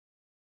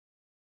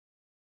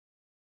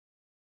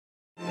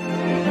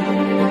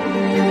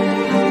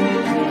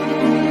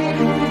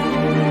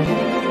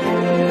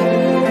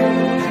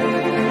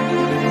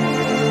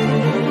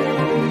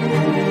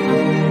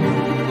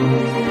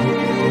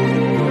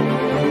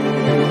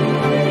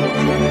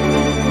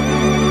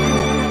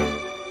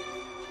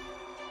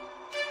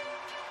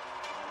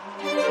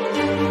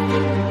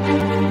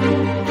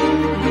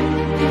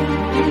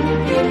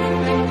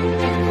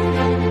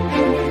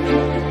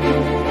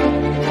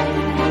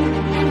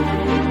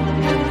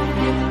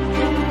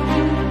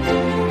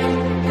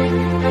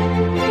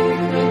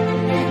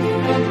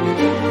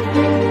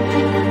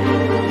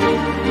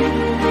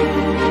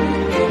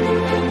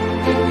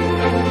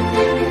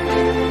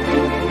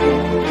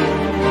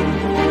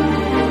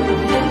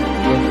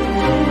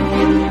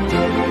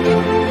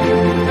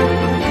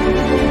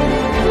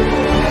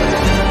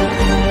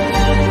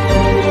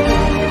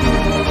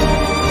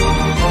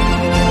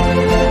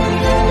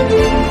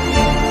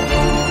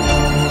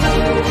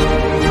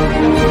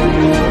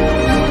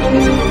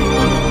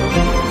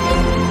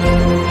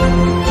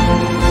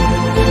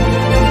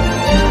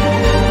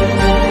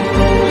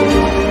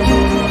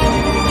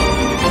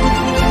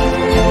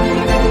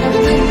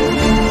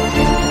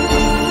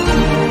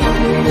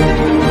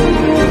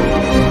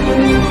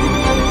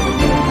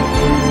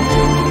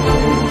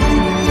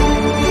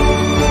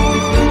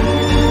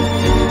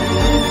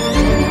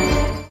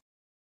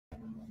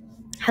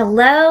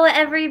Hello,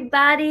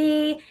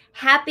 everybody.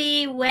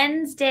 Happy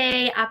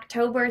Wednesday,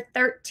 October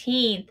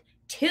 13th,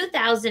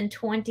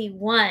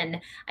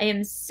 2021. I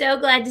am so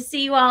glad to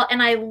see you all,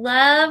 and I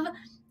love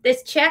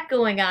this chat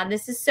going on.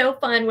 This is so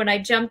fun. When I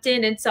jumped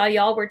in and saw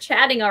y'all were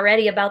chatting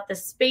already about the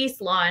space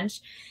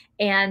launch,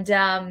 and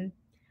I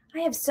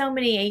have so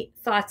many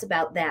thoughts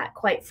about that,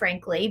 quite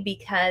frankly,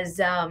 because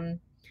I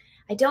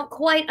don't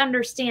quite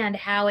understand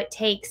how it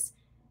takes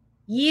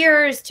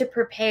years to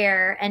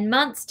prepare and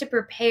months to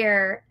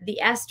prepare the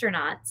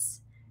astronauts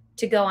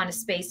to go on a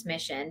space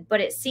mission.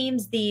 But it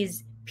seems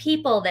these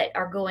people that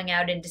are going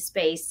out into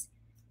space,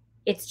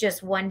 it's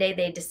just one day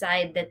they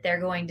decide that they're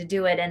going to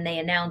do it and they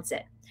announce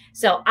it.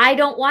 So I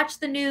don't watch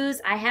the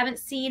news. I haven't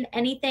seen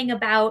anything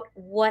about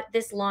what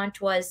this launch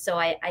was, so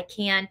I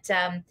can't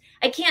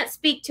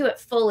speak to it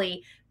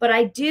fully. But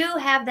I do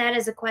have that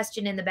as a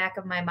question in the back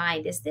of my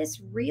mind. Is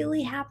this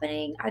really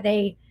happening? Are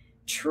they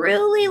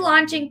truly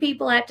launching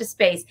people out to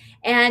space?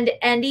 And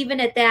even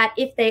at that,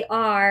 if they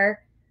are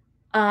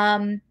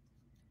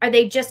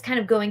they just kind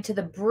of going to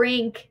the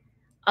brink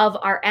of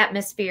our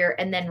atmosphere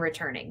and then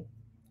returning?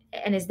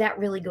 And is that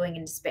really going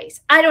into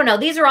space? I don't know.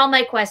 These are all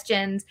my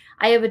questions.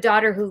 I have a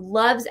daughter who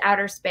loves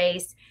outer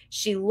space.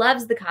 She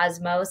loves the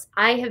cosmos.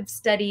 I have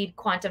studied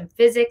quantum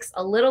physics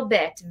a little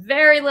bit,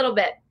 very little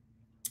bit.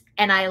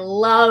 And I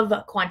love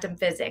quantum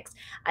physics.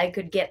 I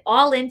could get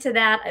all into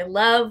that. I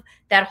love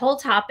that whole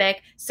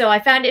topic. So I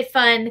found it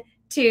fun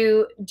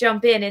to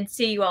jump in and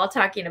see you all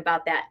talking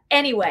about that.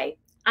 Anyway,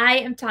 I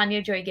am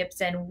Tania Joy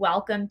Gibson.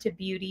 Welcome to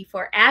Beauty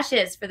for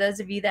Ashes. For those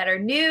of you that are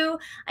new,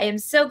 I am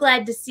so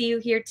glad to see you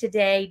here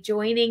today,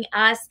 joining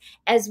us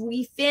as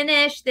we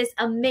finish this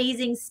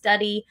amazing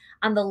study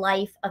on the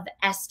life of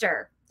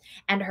Esther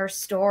and her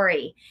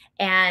story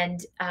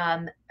and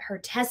her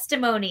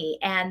testimony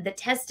and the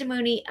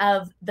testimony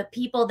of the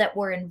people that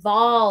were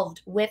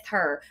involved with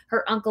her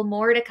uncle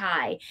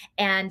Mordecai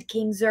and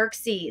King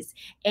Xerxes,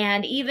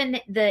 and even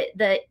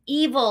the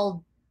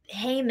evil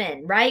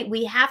Haman, right?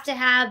 We have to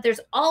have, there's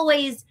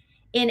always,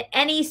 in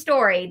any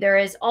story, there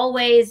is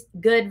always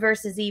good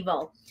versus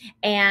evil.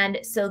 And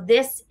so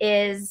this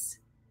is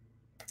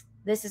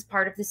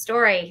part of the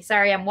story.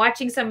 Sorry, I'm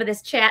watching some of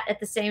this chat at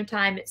the same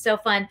time. It's so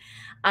fun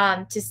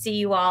to see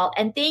you all.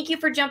 And thank you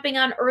for jumping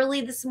on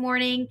early this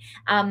morning.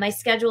 My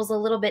schedule's a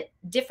little bit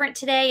different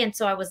today, and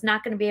so I was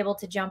not going to be able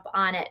to jump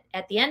on it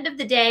at the end of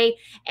the day,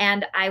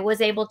 and I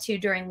was able to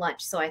during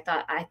lunch. So I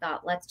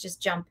thought let's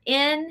just jump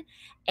in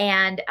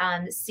and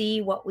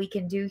see what we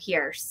can do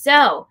here.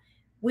 So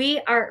we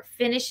are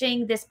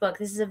finishing this book.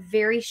 This is a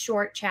very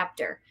short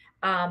chapter.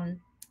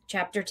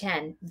 Chapter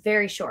 10,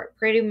 very short,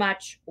 pretty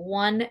much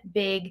one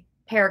big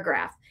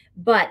paragraph,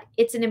 but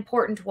it's an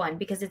important one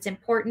because it's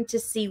important to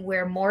see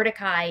where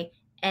Mordecai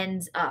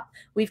ends up.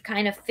 We've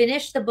kind of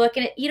finished the book,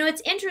 and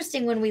it's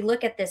interesting when we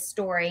look at this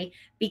story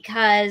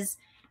because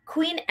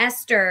Queen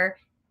Esther,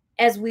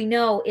 as we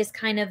know, is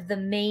kind of the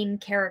main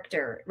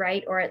character,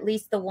 right? Or at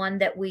least the one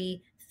that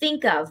we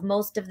think of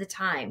most of the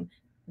time,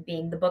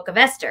 being the book of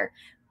Esther.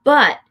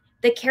 But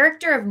the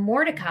character of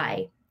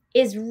Mordecai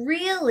is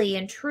really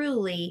and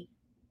truly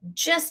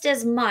just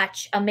as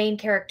much a main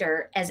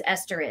character as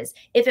Esther is.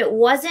 If it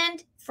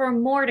wasn't for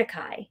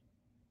Mordecai,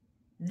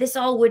 this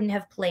all wouldn't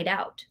have played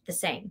out the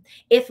same.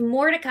 If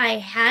Mordecai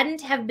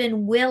hadn't have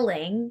been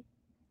willing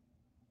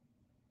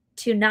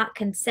to not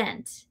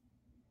consent,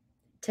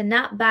 to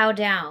not bow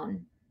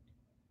down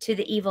to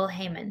the evil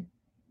Haman,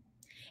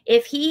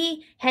 if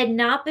he had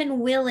not been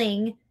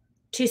willing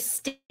to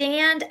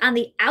stand on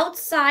the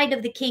outside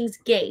of the king's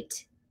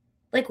gate,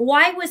 like,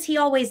 why was he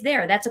always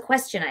there? That's a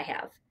question I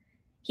have.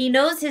 He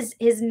knows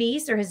his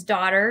niece or his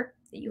daughter,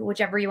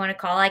 whichever you want to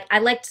call it. I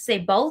like to say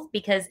both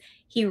because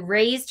he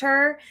raised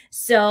her.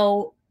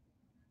 So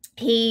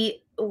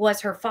he was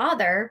her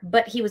father,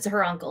 but he was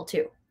her uncle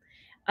too.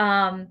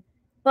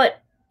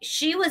 But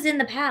she was in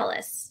the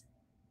palace.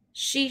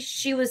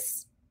 She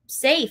was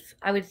safe,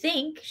 I would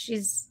think.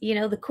 She's,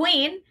 the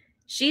queen.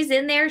 She's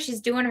in there. She's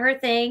doing her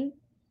thing.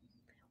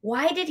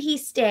 Why did he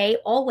stay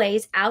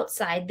always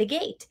outside the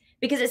gate?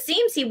 Because it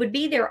seems he would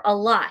be there a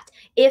lot.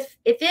 If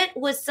it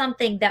was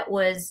something that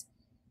was,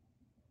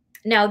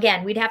 now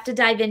again, we'd have to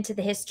dive into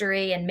the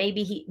history, and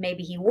maybe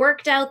he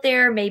worked out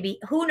there, maybe,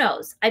 who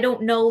knows? I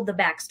don't know the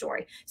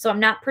backstory. So I'm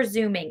not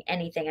presuming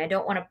anything. I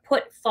don't want to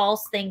put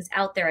false things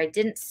out there. I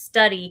didn't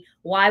study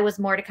why was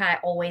Mordecai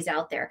always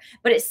out there.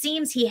 But it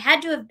seems he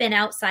had to have been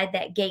outside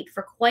that gate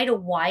for quite a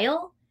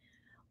while,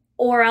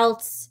 or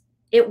else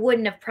it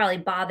wouldn't have probably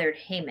bothered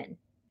Haman,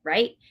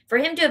 right? For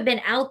him to have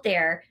been out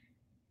there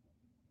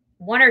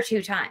one or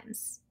two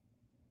times,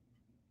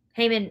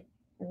 Haman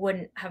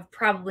wouldn't have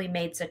probably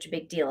made such a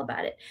big deal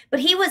about it. But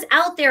he was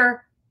out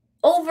there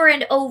over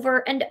and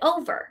over and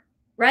over,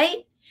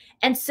 right?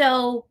 And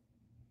so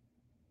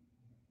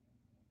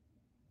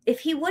if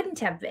he wouldn't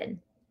have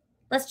been,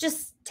 let's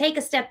just take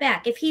a step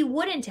back. If he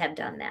wouldn't have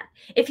done that,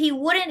 if he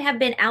wouldn't have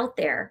been out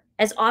there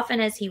as often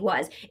as he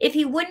was, if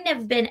he wouldn't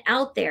have been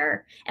out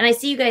there, and I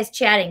see you guys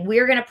chatting,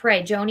 we're going to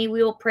pray. Joni,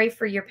 we will pray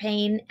for your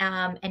pain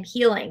and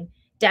healing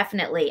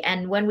definitely.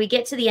 And when we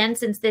get to the end,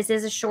 since this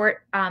is a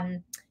short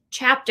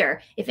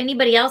chapter, if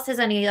anybody else has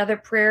any other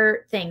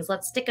prayer things,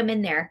 let's stick them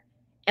in there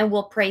and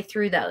we'll pray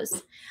through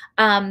those.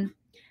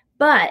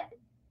 But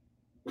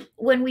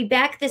when we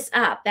back this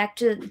up, back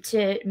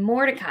to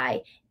Mordecai,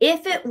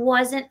 if it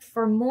wasn't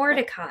for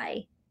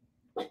Mordecai,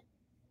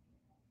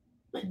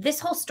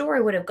 this whole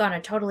story would have gone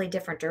a totally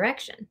different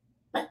direction.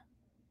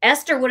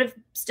 Esther would have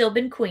still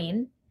been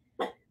queen,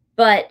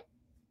 but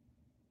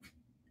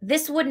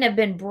this wouldn't have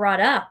been brought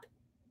up,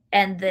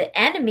 and the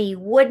enemy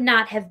would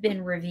not have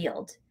been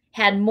revealed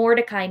had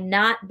Mordecai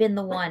not been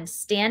the one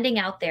standing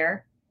out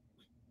there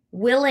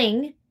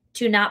willing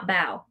to not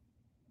bow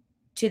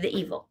to the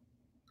evil.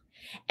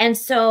 And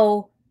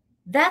so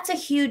that's a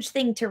huge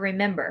thing to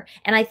remember.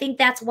 And I think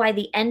that's why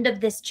the end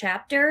of this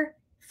chapter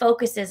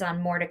focuses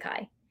on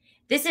Mordecai.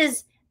 This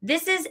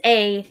is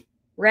a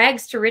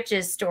rags to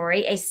riches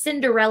story, a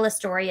Cinderella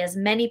story, as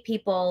many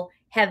people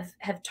have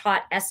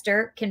taught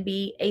Esther can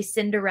be a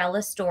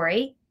Cinderella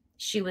story.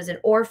 She was an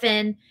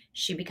orphan,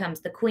 she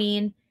becomes the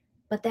queen,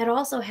 but that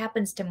also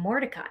happens to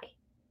Mordecai.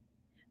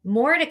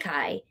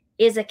 Mordecai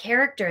is a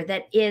character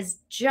that is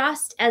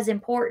just as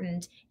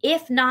important,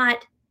 if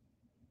not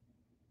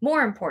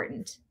more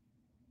important,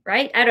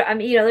 right? I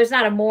mean, there's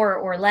not a more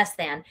or less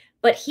than,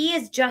 but he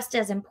is just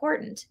as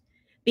important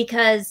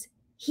because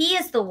he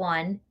is the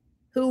one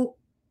who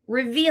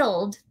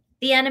revealed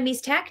the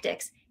enemy's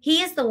tactics.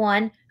 He is the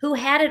one who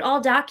had it all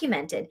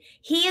documented.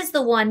 He is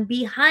the one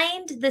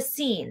behind the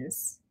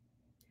scenes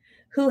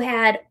who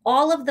had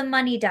all of the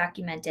money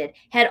documented,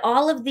 had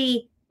all of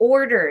the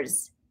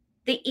orders,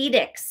 the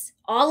edicts,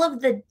 all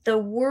of the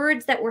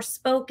words that were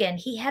spoken.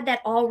 He had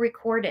that all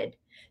recorded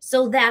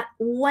so that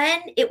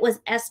when it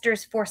was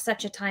Esther's for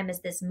such a time as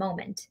this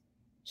moment,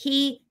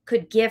 he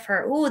could give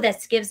her, ooh,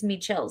 that gives me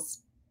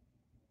chills.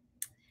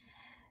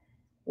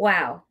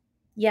 Wow.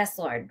 Yes,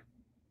 Lord.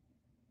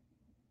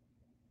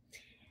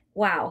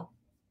 Wow.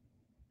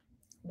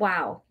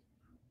 Wow.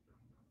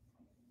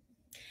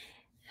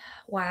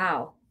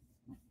 Wow.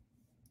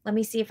 Let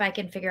me see if I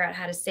can figure out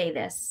how to say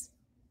this.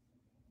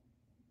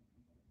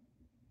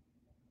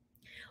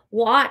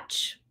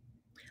 Watch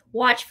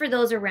for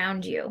those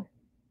around you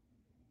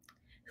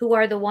who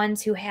are the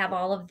ones who have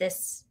all of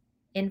this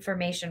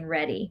information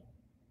ready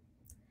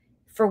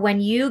for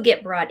when you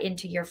get brought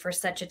into your for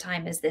such a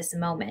time as this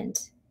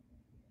moment.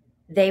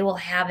 They will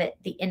have it,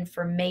 the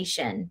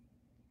information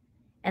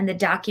and the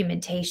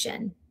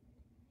documentation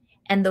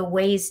and the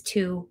ways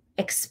to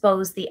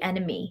expose the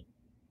enemy.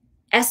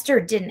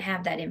 Esther didn't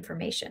have that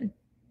information.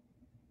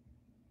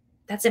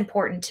 That's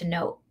important to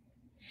note.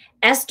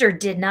 Esther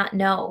did not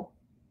know.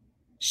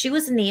 She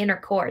was in the inner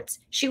courts.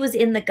 She was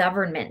in the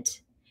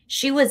government.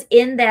 She was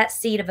in that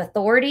seat of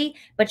authority,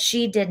 but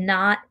she did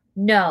not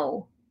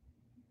know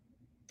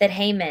that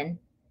Haman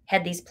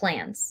had these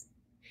plans.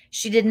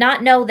 She did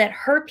not know that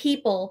her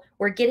people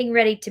were getting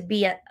ready to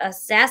be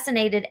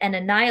assassinated and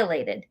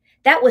annihilated.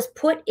 That was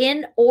put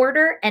in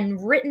order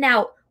and written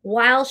out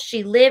while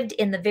she lived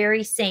in the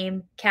very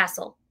same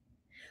castle.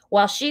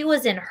 While she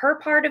was in her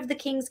part of the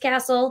king's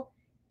castle,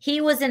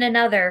 he was in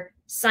another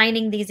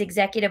signing these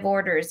executive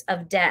orders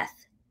of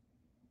death.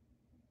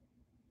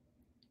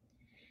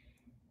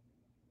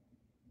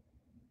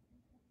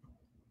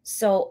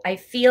 So I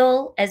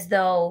feel as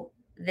though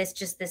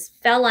this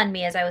fell on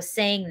me as I was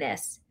saying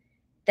this,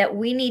 that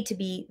we need to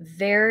be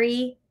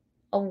very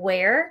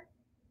aware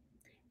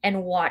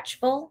and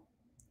watchful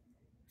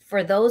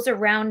for those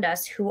around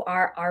us who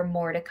are our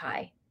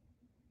Mordecai.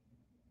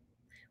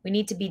 We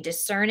need to be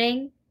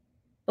discerning,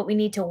 but we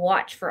need to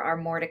watch for our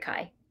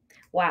Mordecai.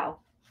 Wow.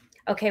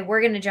 Okay,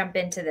 we're going to jump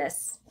into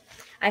this.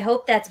 I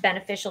hope that's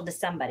beneficial to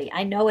somebody.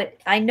 I know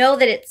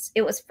that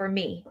it was for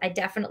me. I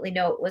definitely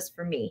know it was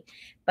for me,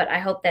 but I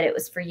hope that it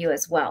was for you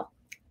as well.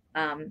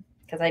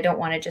 Because I don't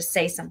want to just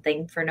say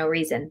something for no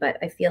reason, but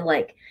I feel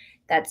like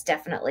that's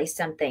definitely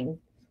something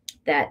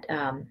that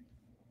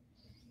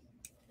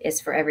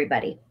is for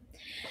everybody.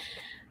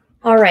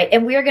 All right,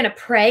 and we are going to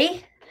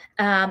pray.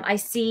 I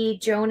see,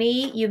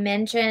 Joni, you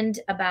mentioned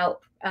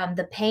about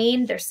the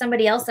pain. There's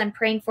somebody else I'm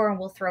praying for, and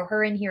we'll throw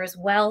her in here as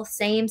well.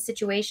 Same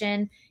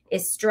situation,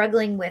 is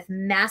struggling with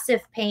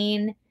massive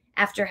pain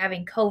after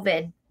having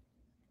COVID.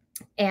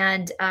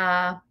 And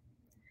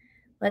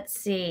let's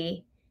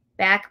see,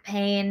 back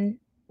pain.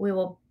 We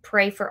will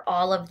pray for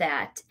all of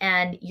that,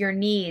 and your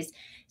knees.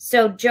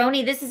 So,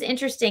 Joni, this is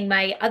interesting.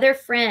 My other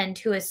friend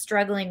who is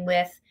struggling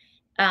with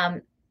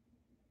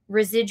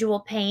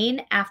residual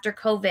pain after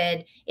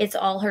COVID, it's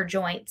all her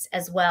joints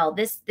as well.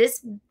 This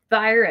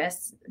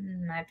virus,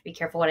 I have to be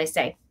careful what I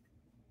say.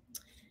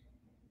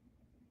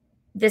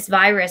 This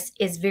virus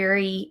is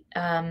very,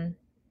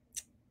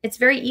 it's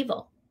very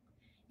evil.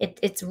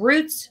 Its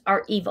roots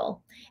are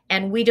evil.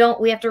 And we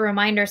have to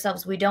remind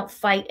ourselves, we don't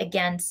fight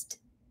against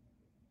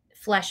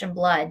flesh and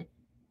blood.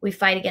 We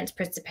fight against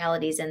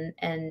principalities,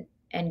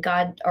 and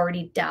God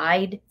already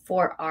died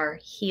for our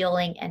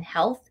healing and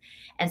health.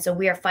 And so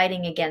we are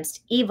fighting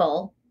against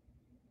evil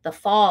The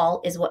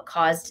fall is what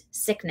caused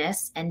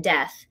sickness and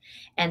death.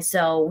 And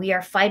so we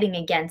are fighting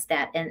against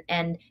that.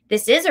 And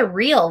this is a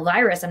real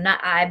virus.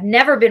 I've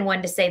never been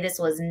one to say this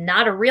was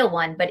not a real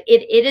one, but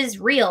it is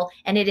real,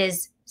 and it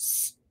is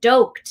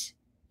stoked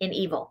in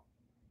evil.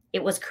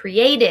 It was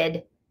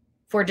created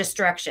for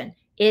destruction.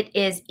 It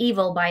is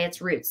evil by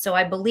its roots. So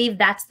I believe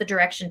that's the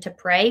direction to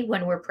pray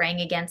when we're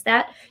praying against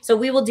that. So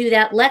we will do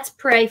that. Let's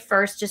pray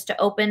first just to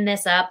open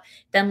this up.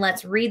 Then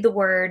let's read the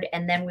word,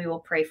 and then we will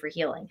pray for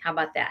healing. How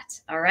about that?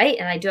 All right.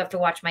 And I do have to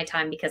watch my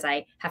time because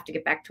I have to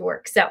get back to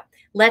work. So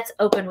let's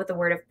open with a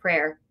word of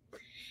prayer.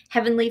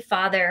 Heavenly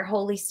Father,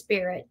 Holy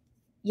Spirit,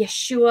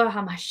 Yeshua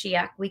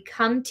HaMashiach, we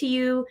come to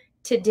you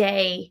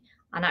today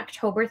on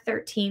October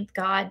 13th,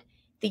 God,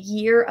 the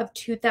year of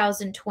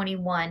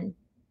 2021.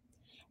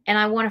 And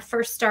I want to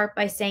first start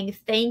by saying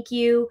thank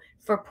you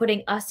for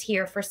putting us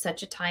here for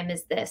such a time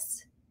as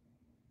this.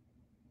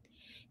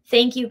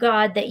 Thank you,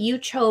 God, that you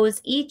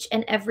chose each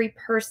and every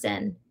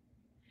person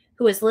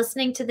who is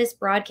listening to this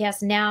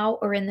broadcast now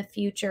or in the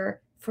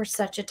future for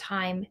such a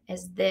time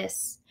as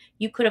this.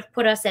 You could have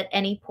put us at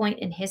any point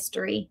in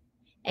history,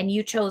 and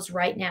you chose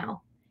right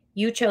now.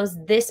 You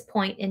chose this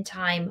point in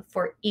time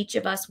for each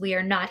of us. We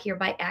are not here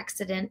by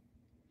accident.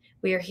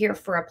 We are here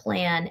for a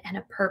plan and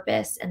a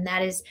purpose, and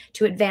that is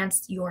to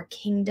advance your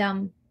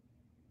kingdom.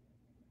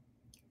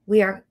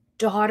 We are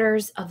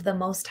daughters of the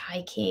Most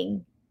High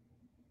King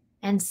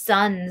and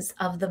sons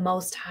of the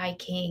Most High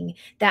King.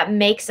 That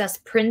makes us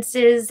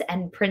princes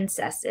and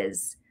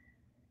princesses.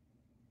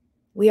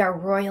 We are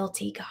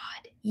royalty, God.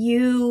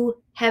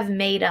 You have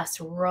made us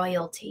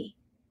royalty.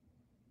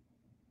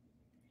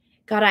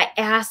 God, I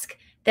ask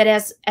that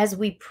as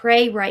we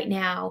pray right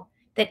now,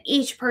 that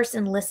each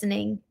person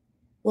listening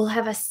will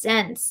have a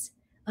sense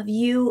of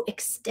you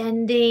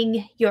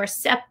extending your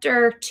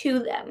scepter to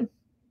them.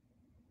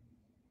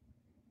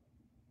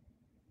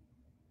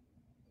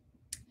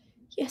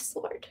 Yes,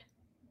 Lord.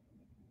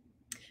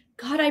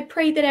 God, I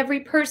pray that every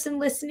person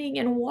listening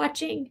and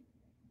watching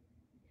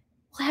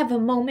will have a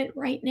moment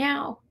right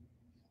now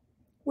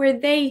where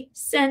they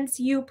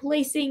sense you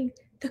placing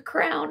the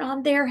crown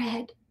on their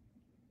head,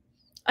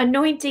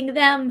 anointing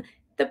them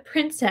the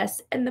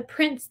princess and the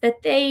prince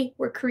that they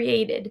were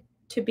created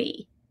to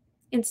be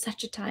in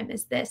such a time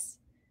as this.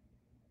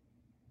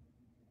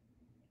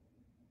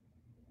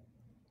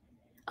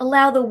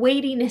 Allow the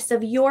weightiness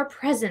of your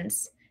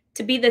presence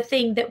to be the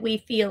thing that we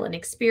feel and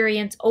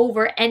experience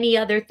over any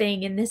other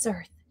thing in this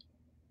earth.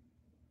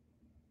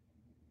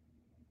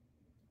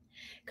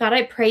 God,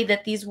 I pray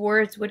that these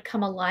words would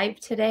come alive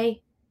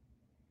today,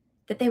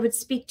 that they would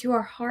speak to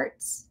our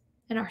hearts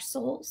and our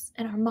souls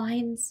and our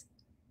minds.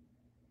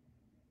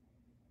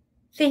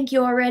 Thank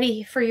you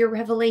already for your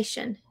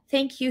revelation.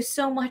 Thank you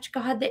so much,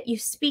 God, that you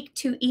speak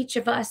to each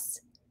of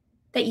us,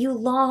 that you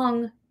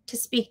long to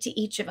speak to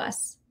each of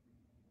us.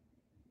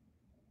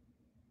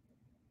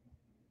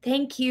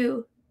 Thank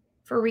you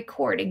for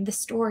recording the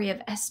story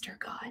of Esther,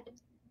 God,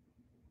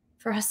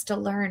 for us to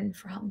learn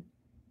from.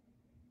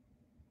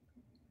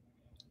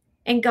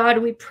 And God,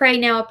 we pray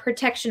now a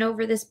protection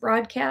over this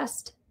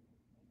broadcast.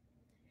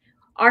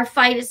 Our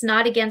fight is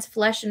not against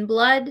flesh and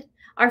blood.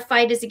 Our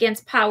fight is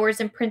against powers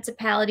and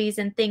principalities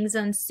and things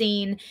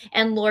unseen.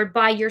 And Lord,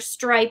 by your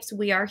stripes,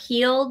 we are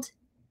healed,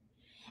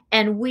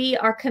 and we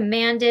are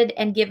commanded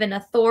and given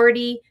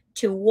authority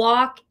to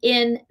walk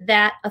in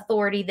that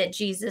authority that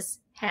Jesus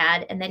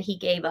had and that he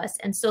gave us.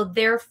 And so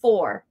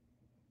therefore,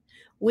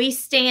 we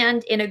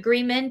stand in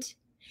agreement,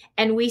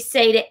 and we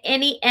say to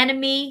any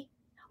enemy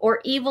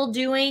or evil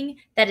doing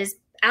that is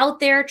out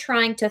there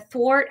trying to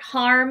thwart,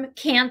 harm,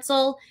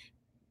 cancel,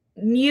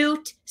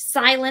 mute,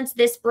 silence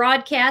this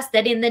broadcast,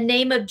 that in the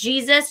name of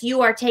Jesus,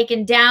 you are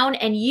taken down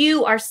and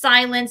you are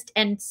silenced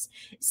and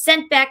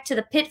sent back to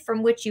the pit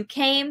from which you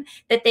came,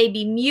 that they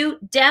be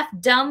mute, deaf,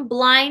 dumb,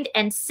 blind,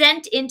 and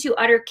sent into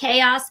utter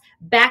chaos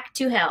back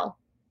to hell.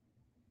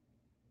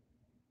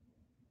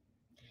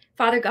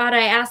 Father God,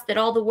 I ask that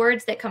all the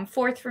words that come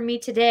forth from me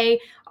today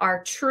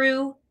are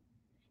true,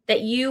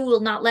 that you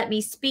will not let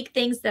me speak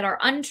things that are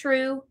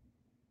untrue,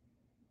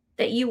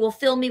 that you will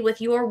fill me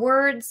with your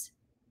words,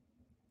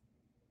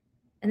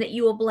 and that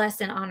you will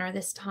bless and honor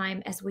this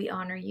time as we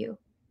honor you.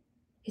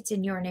 It's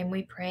in your name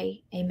we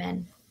pray.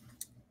 Amen.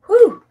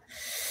 Whew.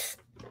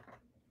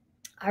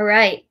 All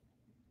right.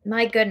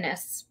 My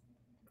goodness.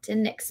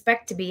 Didn't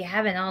expect to be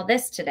having all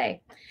this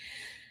today.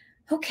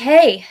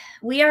 Okay.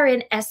 We are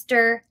in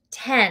Esther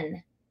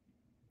 10.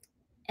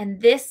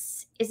 And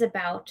this is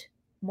about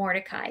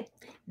Mordecai.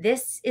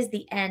 This is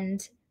the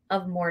end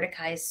of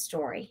Mordecai's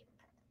story.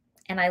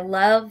 And I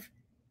love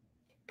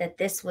that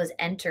this was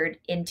entered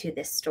into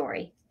this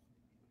story.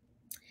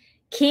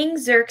 King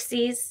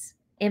Xerxes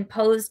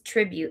imposed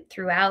tribute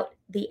throughout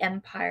the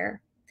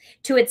empire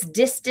to its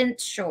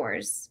distant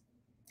shores,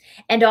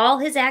 and all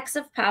his acts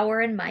of power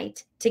and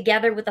might,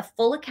 together with a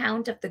full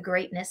account of the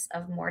greatness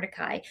of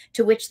Mordecai,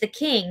 to which the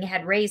king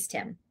had raised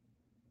him.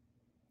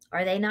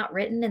 Are they not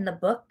written in the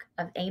book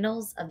of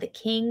annals of the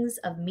kings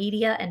of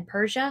Media and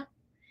Persia?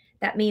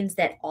 That means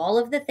that all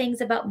of the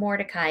things about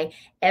Mordecai,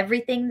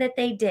 everything that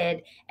they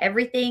did,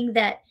 everything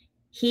that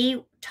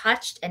he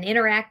touched and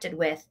interacted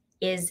with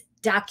is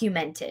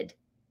documented.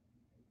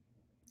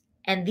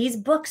 And these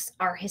books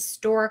are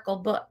historical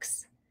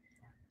books.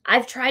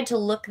 I've tried to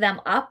look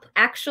them up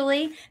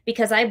actually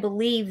because I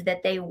believe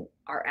that they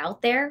are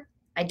out there.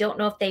 I don't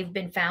know if they've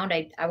been found.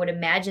 I would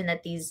imagine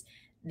that these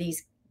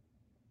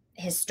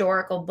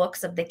historical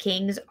books of the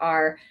kings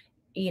are,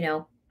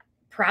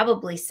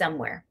 probably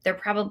somewhere. They're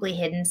probably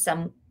hidden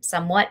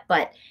somewhat,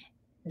 but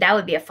that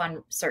would be a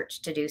fun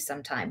search to do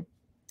sometime.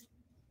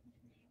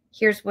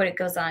 Here's what it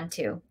goes on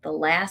to. The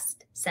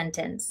last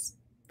sentence,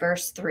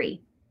 verse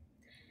 3.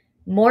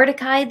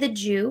 Mordecai the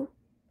Jew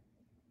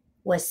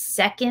was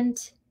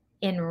second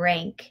in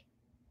rank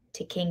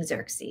to King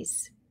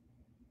Xerxes,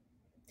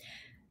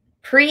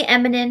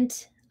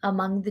 preeminent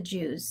among the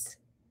Jews,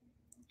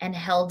 and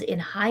held in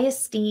high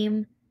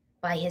esteem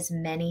by his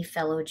many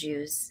fellow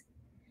Jews,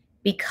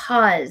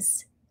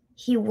 because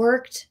he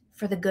worked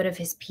for the good of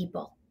his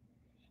people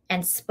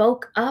and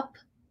spoke up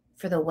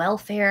for the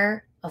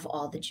welfare of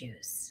all the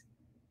Jews.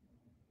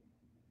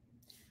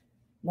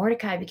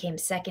 Mordecai became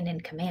second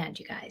in command,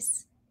 you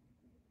guys.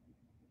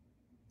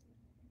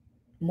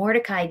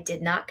 Mordecai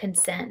did not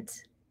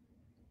consent,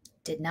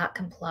 did not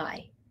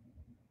comply,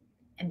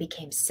 and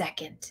became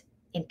second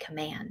in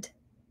command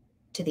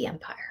to the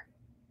empire.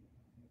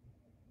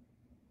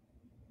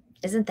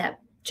 Isn't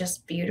that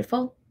just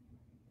beautiful?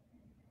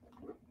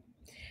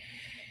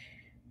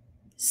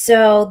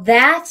 So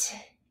that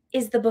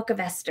is the book of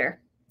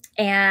Esther.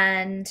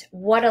 And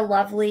what a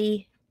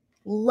lovely,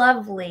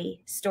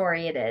 lovely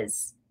story it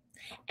is.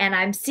 And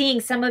I'm seeing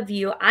some of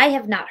you, I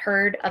have not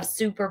heard of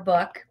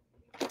Superbook.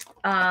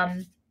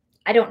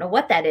 I don't know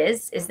what that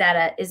is. Is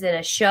it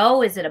a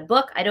show? Is it a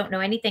book? I don't know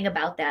anything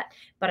about that,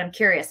 but I'm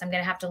curious. I'm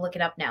going to have to look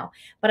it up now.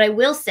 But I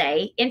will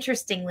say,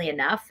 interestingly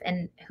enough,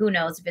 and who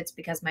knows if it's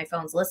because my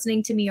phone's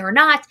listening to me or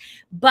not,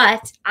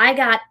 but I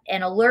got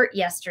an alert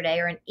yesterday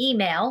or an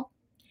email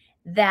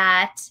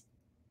that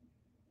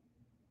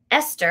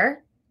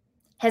Esther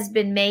has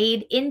been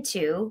made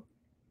into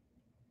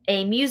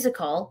a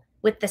musical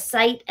with the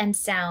Sight and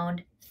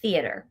Sound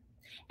Theater.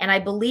 And I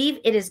believe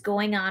it is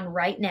going on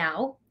right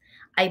now.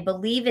 I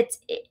believe it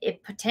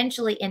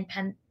potentially in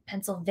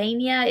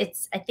Pennsylvania.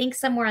 It's, I think,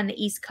 somewhere on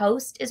the East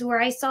Coast is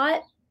where I saw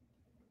it.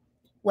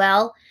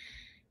 Well,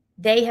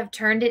 they have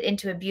turned it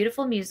into a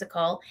beautiful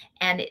musical.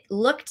 And it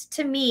looked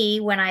to me,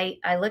 when I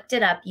looked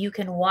it up, you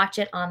can watch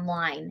it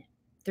online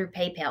through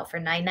PayPal for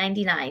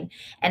 $9.99.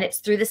 And it's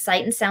through the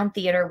Sight and Sound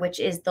Theater,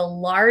 which is the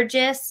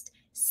largest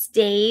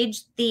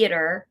stage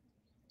theater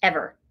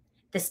ever.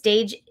 The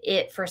stage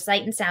for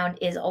Sight and Sound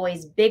is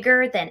always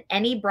bigger than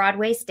any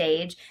Broadway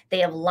stage. They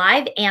have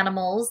live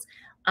animals.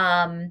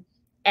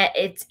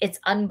 It's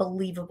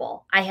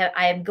unbelievable. I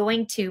am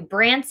going to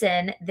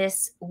Branson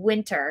this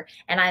winter,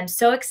 and I'm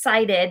so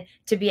excited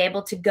to be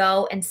able to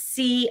go and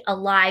see a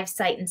live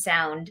Sight and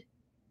Sound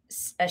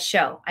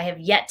show. I have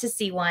yet to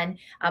see one.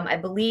 I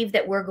believe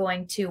that we're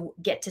going to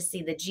get to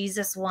see the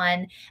Jesus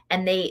one,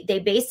 and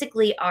they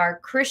basically are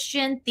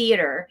Christian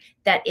theater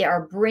that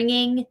are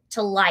bringing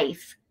to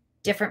life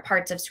different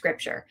parts of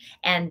scripture.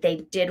 And they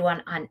did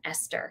one on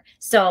Esther.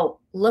 So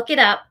look it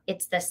up.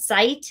 It's the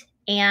Sight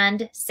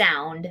and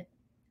Sound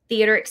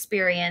Theater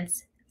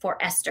Experience for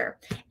Esther.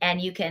 And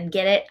you can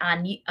get it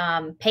on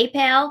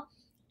PayPal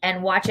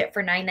and watch it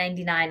for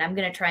 $9.99. I'm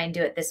going to try and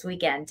do it this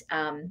weekend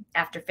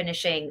after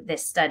finishing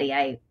this study.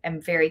 I am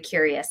very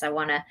curious. I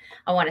want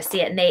to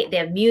see it. And they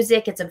have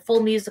music. It's a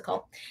full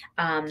musical.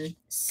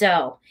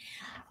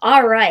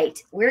 All right,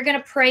 we're going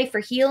to pray for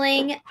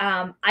healing.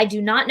 I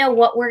do not know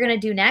what we're going to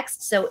do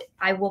next, so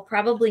I will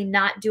probably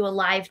not do a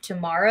live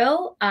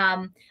tomorrow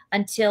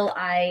until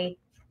I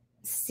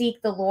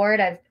seek the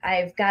Lord.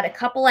 I've got a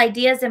couple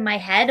ideas in my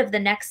head of the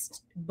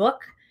next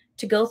book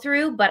to go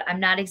through, but I'm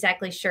not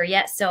exactly sure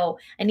yet. So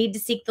I need to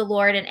seek the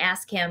Lord and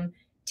ask him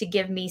to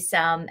give me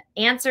some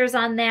answers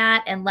on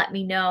that and let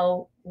me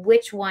know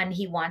which one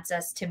he wants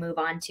us to move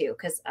on to,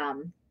 because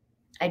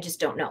I just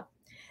don't know.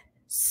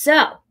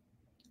 So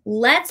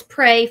let's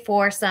pray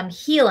for some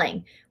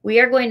healing.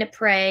 We are going to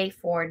pray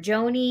for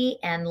Joni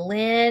and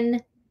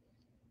Lynn.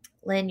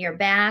 Lynn, you're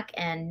back,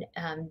 and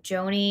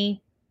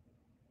Joni,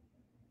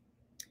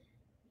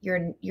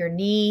 your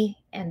knee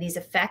and these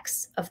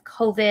effects of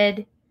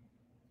COVID.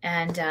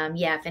 And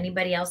yeah, if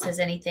anybody else has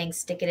anything,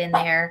 stick it in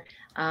there.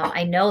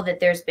 I know that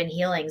there's been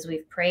healings.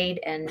 We've prayed,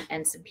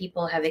 and some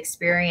people have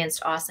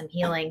experienced awesome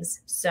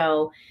healings.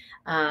 So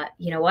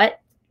you know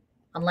what?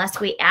 Unless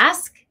we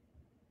ask,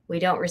 we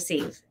don't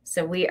receive.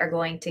 So we are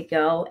going to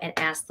go and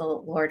ask the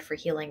Lord for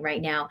healing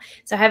right now.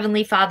 So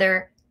Heavenly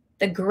Father,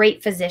 the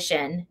great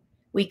physician,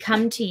 we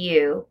come to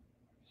you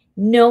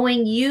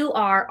knowing you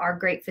are our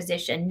great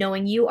physician,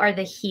 knowing you are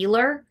the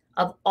healer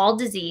of all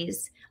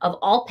disease, of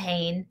all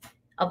pain,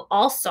 of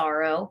all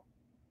sorrow.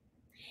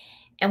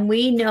 And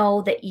we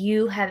know that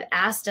you have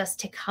asked us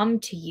to come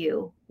to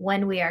you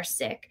when we are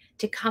sick,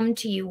 to come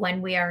to you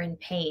when we are in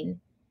pain,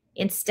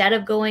 instead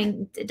of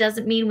going, it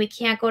doesn't mean we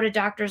can't go to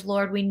doctors,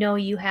 Lord. We know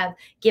you have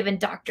given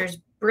doctors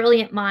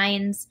brilliant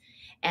minds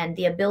and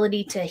the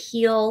ability to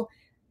heal.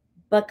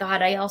 But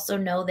God, I also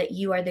know that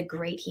you are the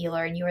great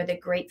healer and you are the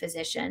great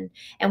physician.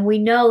 And we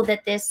know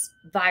that this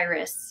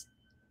virus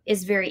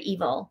is very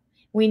evil.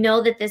 We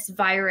know that this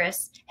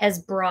virus has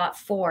brought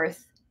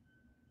forth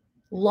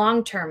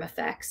long-term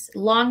effects,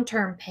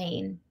 long-term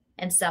pain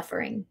and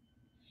suffering.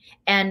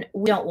 And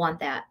we don't want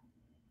that.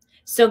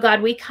 So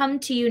God, we come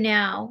to you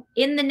now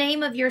in the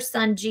name of your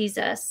son,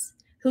 Jesus,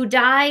 who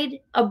died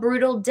a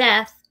brutal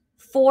death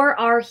for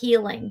our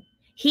healing.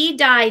 He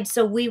died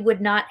so we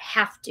would not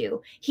have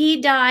to.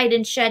 He died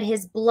and shed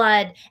his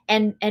blood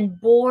and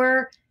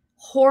bore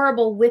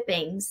horrible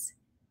whippings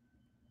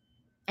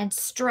and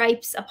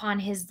stripes upon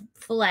his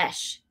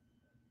flesh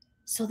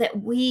so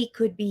that we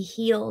could be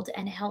healed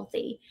and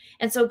healthy.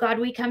 And so, God,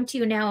 we come to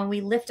you now and we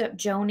lift up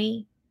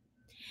Joni.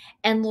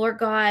 And Lord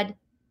God,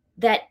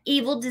 that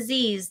evil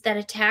disease that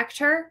attacked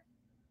her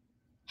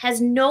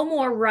has no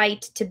more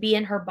right to be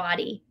in her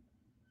body.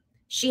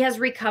 She has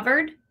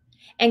recovered.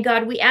 And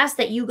God, we ask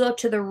that you go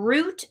to the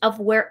root of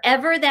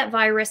wherever that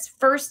virus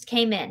first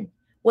came in,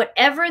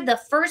 whatever the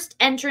first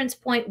entrance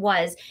point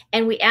was.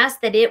 And we ask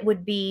that it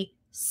would be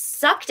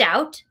sucked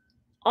out.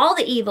 All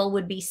the evil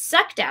would be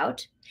sucked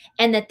out,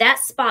 and that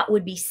spot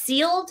would be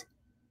sealed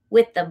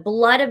with the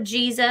blood of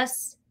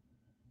Jesus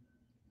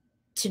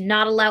to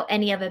not allow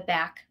any of it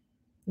back.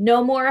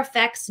 No more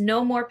effects,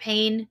 no more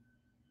pain.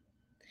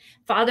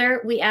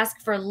 Father, we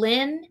ask for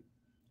Lynn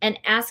and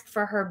ask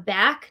for her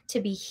back to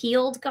be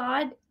healed,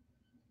 God.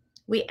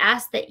 We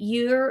ask that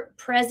your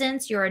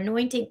presence, your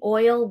anointing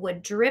oil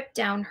would drip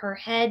down her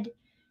head,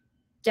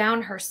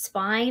 down her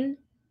spine,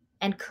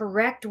 and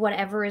correct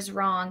whatever is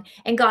wrong.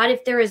 And God,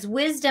 if there is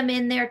wisdom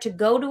in there to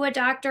go to a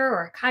doctor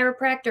or a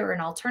chiropractor or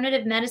an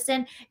alternative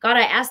medicine, God,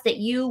 I ask that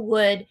you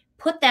would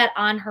put that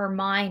on her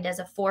mind as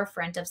a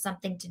forefront of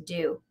something to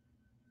do.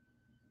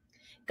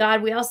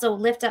 God, we also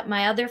lift up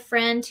my other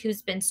friend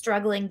who's been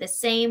struggling the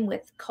same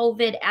with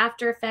COVID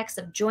after effects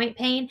of joint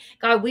pain.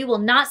 God, we will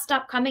not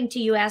stop coming to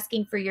you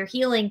asking for your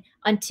healing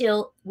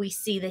until we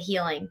see the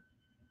healing.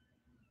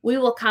 We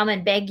will come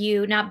and beg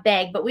you, not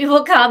beg, but we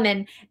will come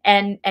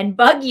and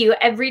bug you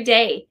every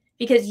day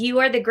because you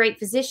are the great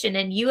physician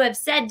and you have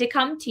said to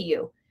come to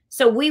you.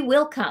 So we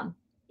will come.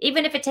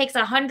 Even if it takes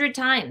 100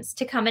 times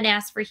to come and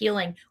ask for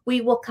healing,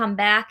 we will come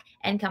back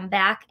and come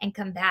back and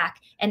come back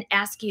and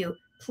ask you,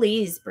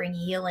 please bring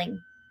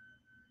healing.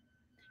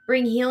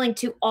 Bring healing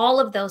to all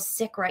of those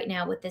sick right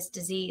now with this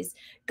disease.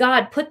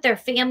 God, put their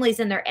families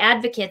and their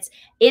advocates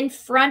in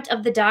front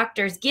of the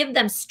doctors. Give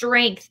them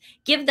strength.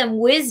 Give them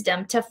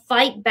wisdom to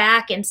fight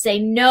back and say,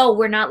 no,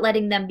 we're not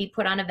letting them be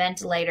put on a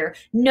ventilator.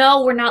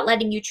 No, we're not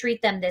letting you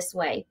treat them this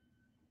way.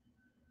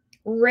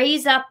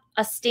 Raise up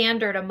a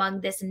standard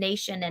among this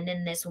nation and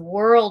in this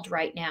world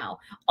right now.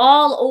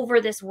 All over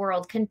this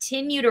world,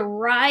 continue to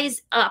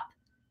rise up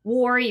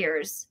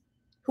warriors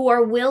who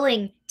are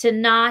willing to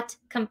not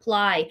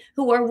comply,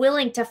 who are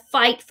willing to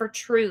fight for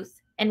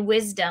truth and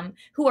wisdom,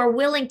 who are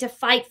willing to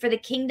fight for the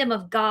kingdom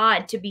of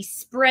God to be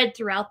spread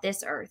throughout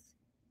this earth.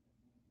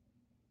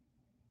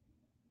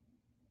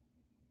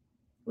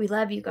 We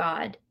love you,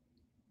 God.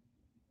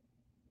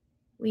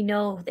 We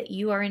know that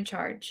you are in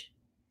charge,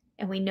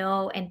 and we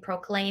know and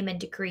proclaim and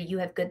decree you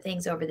have good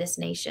things over this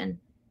nation.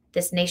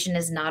 This nation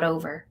is not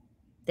over.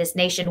 This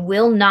nation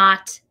will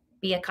not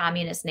be a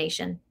communist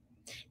nation.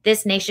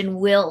 This nation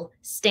will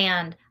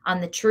stand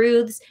on the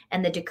truths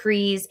and the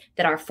decrees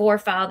that our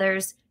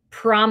forefathers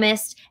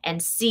promised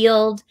and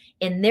sealed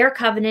in their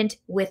covenant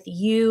with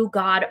you,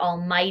 God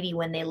Almighty,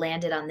 when they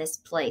landed on this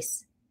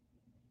place.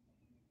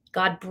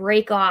 God,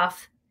 break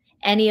off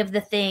any of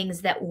the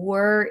things that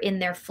were in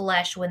their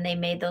flesh when they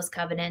made those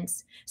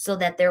covenants so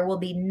that there will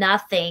be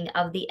nothing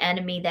of the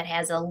enemy that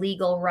has a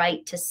legal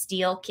right to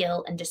steal,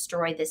 kill, and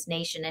destroy this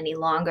nation any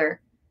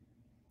longer.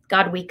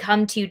 God, we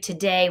come to you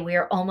today. We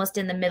are almost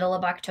in the middle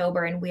of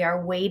October, and we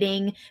are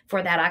waiting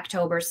for that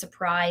October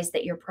surprise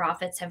that your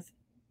prophets have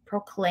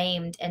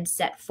proclaimed and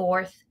set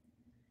forth.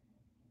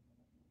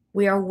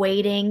 We are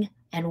waiting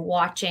and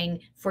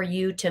watching for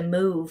you to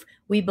move.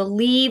 We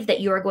believe that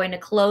you are going to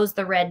close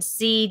the Red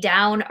Sea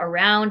down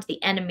around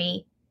the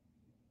enemy,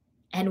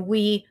 and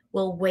we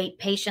will wait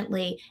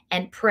patiently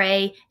and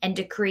pray and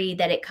decree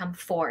that it come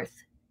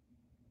forth.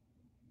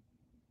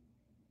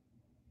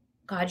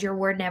 God, your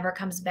word never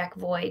comes back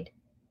void.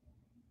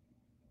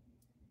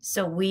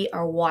 So we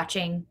are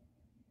watching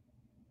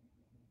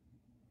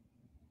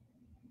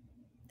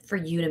for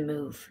you to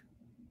move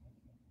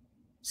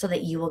so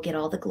that you will get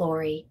all the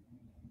glory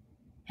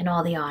and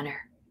all the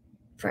honor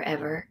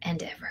forever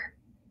and ever.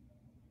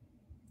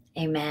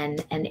 Amen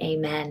and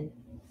amen.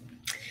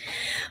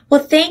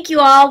 Well, thank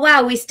you all.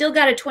 Wow, we still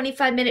got a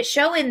 25-minute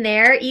show in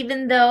there,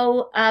 even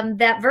though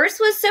that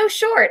verse was so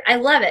short. I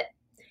love it.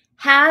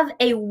 Have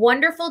a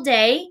wonderful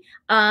day.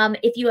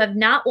 If you have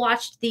not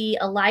watched the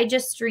Elijah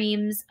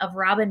streams of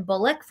Robin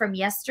Bullock from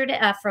yesterday,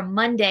 from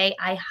Monday,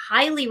 I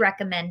highly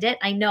recommend it.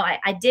 I know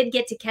I did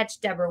get to catch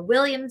Deborah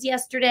Williams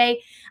yesterday.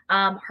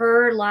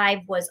 Her live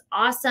was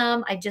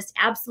awesome. I just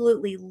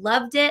absolutely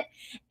loved it.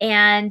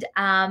 And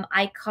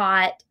I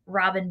caught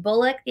Robin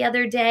Bullock the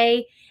other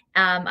day.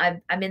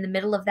 I'm in the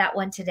middle of that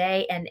one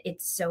today, and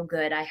it's so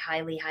good. I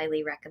highly,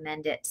 highly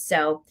recommend it.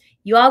 So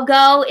you all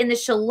go in the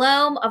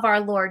shalom of our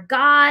Lord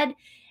God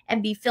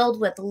and be filled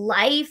with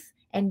life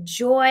and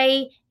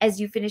joy as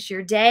you finish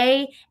your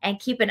day, and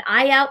keep an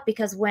eye out,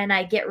 because when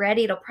I get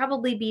ready, it'll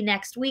probably be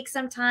next week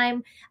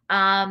sometime,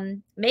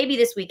 maybe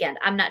this weekend.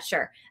 I'm not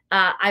sure.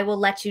 I will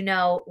let you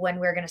know when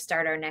we're going to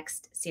start our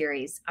next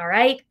series. All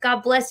right.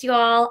 God bless you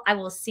all. I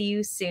will see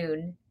you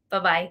soon.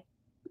 Bye-bye.